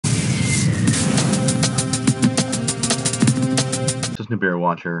Nibiru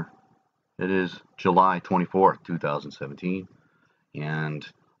Watcher. It is July 24th, 2017, and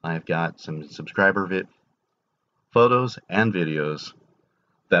I've got some subscriber photos and videos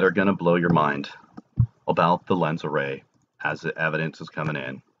that are going to blow your mind about the lens array as the evidence is coming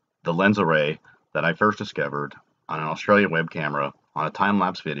in. The lens array that I first discovered on an Australian web camera on a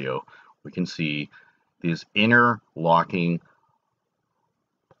time-lapse video. We can see these interlocking,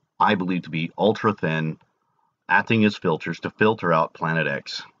 I believe to be ultra-thin, acting as filters to filter out planet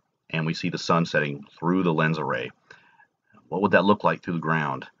X. And we see the sun setting through the lens array. What would that look like through the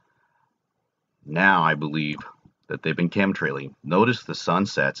ground? Now I believe that they've been chemtrailing. Notice the sun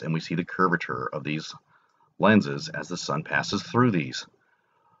sets and we see the curvature of these lenses as the sun passes through these.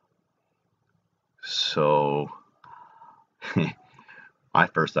 So I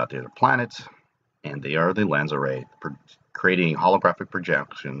first thought they were planets, and they are the lens array, creating holographic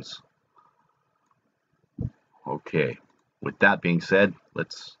projections. Okay, with that being said,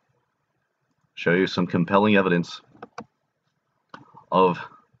 let's show you some compelling evidence of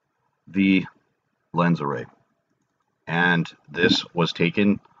the lens array. And this was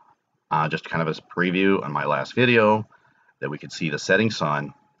taken just kind of as a preview on my last video, that we could see the setting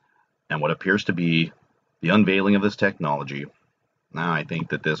sun and what appears to be the unveiling of this technology. Now I think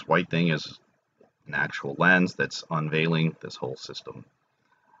that this white thing is an actual lens that's unveiling this whole system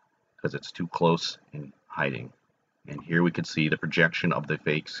because it's too close in hiding. And here we could see the projection of the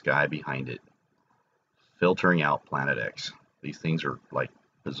fake sky behind it, filtering out planet X. These things are like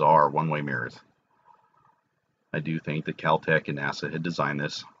bizarre one-way mirrors. I do think that Caltech and NASA had designed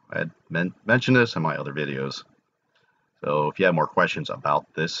this. I had mentioned this in my other videos. So if you have more questions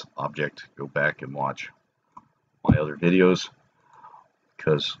about this object, go back and watch my other videos,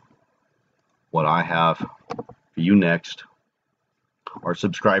 because what I have for you next are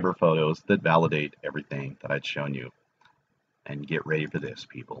subscriber photos that validate everything that I'd shown you. And get ready for this,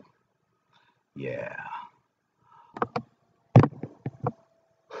 people. Yeah.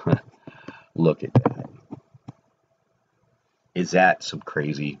 Look at that. Is that some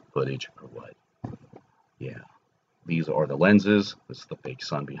crazy footage or what? Yeah. These are the lenses. This is the fake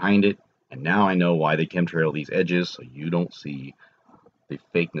sun behind it. And now I know why they chemtrail these edges, so you don't see the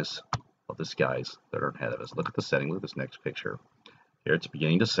fakeness of the skies that are ahead of us. Look at the setting. Look at this next picture. Here it's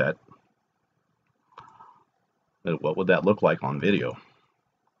beginning to set. What would that look like on video?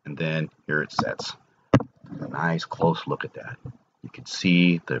 And then here it sets. A nice close look at that. You can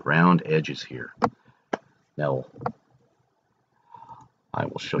see the round edges here. Now, I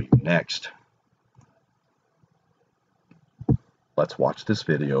will show you next. Let's watch this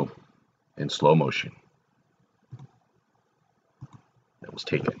video in slow motion that was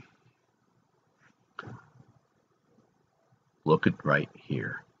taken. Look at right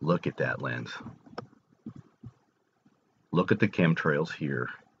here. Look at that lens. Look at the chemtrails here.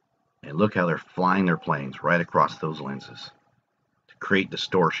 And look how they're flying their planes right across those lenses to create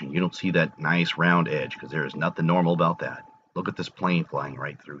distortion. You don't see that nice round edge because there is nothing normal about that. Look at this plane flying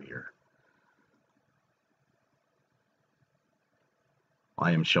right through here.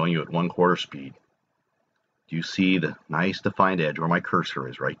 I am showing you at 1/4 speed. Do you see the nice defined edge where my cursor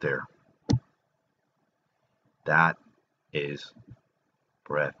is right there? That is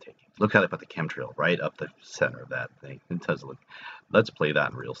breathtaking. Look how they put the chemtrail right up the center of that thing. It does look. Let's play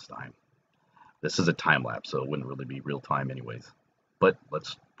that in real time. This is a time lapse, so it wouldn't really be real time anyways. But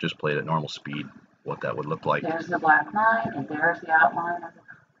let's just play it at normal speed, what that would look like. There's the black line, and there's the outline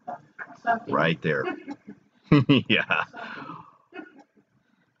of something. Right there. Yeah.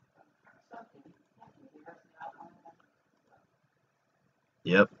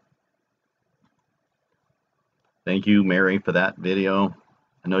 Yep. Thank you, Mary, for that video.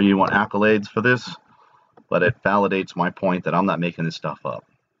 I know you want accolades for this, but it validates my point that I'm not making this stuff up.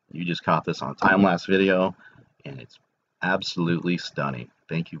 You just caught this on a time-lapse video, and it's absolutely stunning.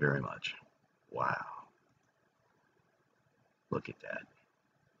 Thank you very much. Wow. Look at that.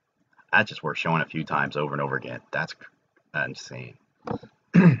 That's just worth showing a few times over and over again. That's insane.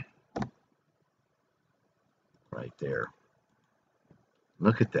 Right there.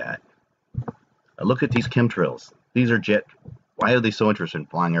 Look at that. Look at these chemtrails. These are jet. Why are they so interested in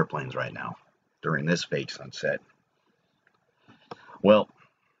flying airplanes right now during this fake sunset? Well,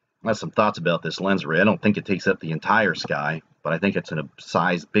 I have some thoughts about this lens array. I don't think it takes up the entire sky, but I think it's in a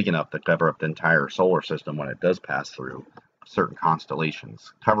size big enough to cover up the entire solar system when it does pass through certain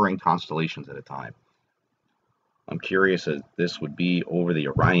constellations, covering constellations at a time. I'm curious if this would be over the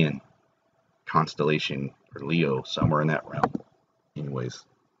Orion constellation or Leo, somewhere in that realm. Anyways,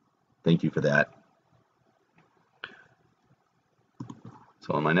 thank you for that.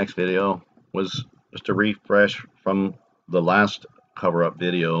 So in my next video was just a refresh from the last cover-up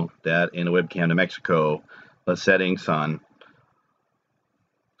video that in a webcam to Mexico, a setting sun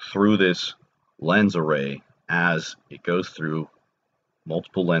through this lens array as it goes through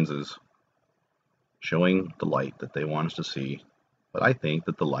multiple lenses, showing the light that they want us to see. But I think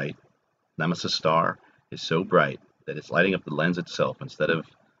that the light, Nemesis star, is so bright that it's lighting up the lens itself. Instead of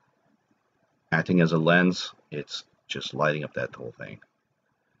acting as a lens, it's just lighting up that whole thing.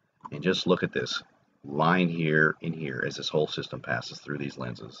 And just look at this line here and here as this whole system passes through these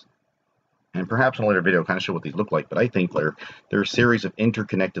lenses. And perhaps in a later video I'll kind of show what these look like, but I think they're a series of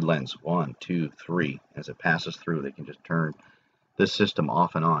interconnected lenses. 1, 2, 3. As it passes through, they can just turn this system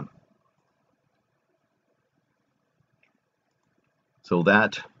off and on. So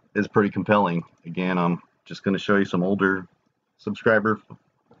that is pretty compelling. Again, I'm just going to show you some older subscriber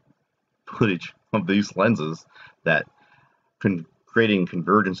footage of these lenses that creating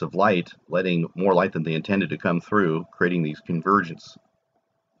convergence of light, letting more light than they intended to come through, creating these convergence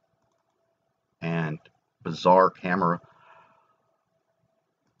and bizarre camera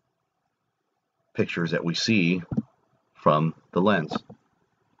pictures that we see from the lens.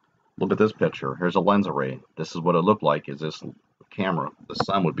 Look at this picture. Here's a lens array. This is what it looked like. Is this camera? The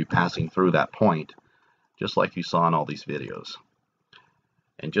sun would be passing through that point, just like you saw in all these videos,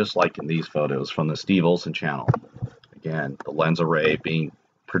 and just like in these photos from the Steve Olson channel. Again, the lens array being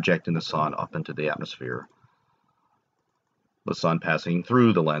projecting the sun up into the atmosphere. The sun passing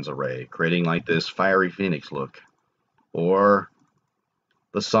through the lens array, creating like this fiery phoenix look, or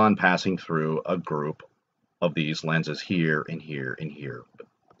the sun passing through a group of these lenses here and here and here. But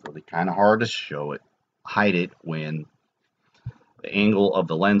really kind of hard to show it, hide it, when the angle of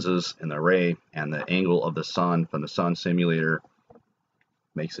the lenses in the array and the angle of the sun from the sun simulator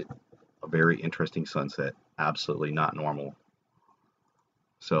makes it a very interesting sunset. Absolutely not normal.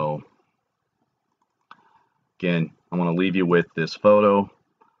 So again, I want to leave you with this photo.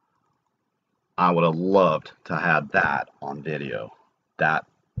 I would have loved to have that on video. That,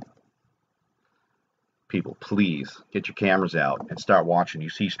 people, please get your cameras out and start watching. You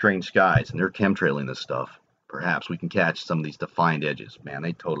see strange skies and they're chemtrailing this stuff. Perhaps we can catch some of these defined edges. Man,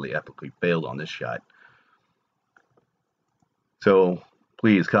 they totally epically failed on this shot. So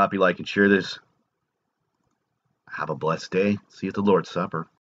please copy, like, and share this. Have a blessed day. See you at the Lord's Supper.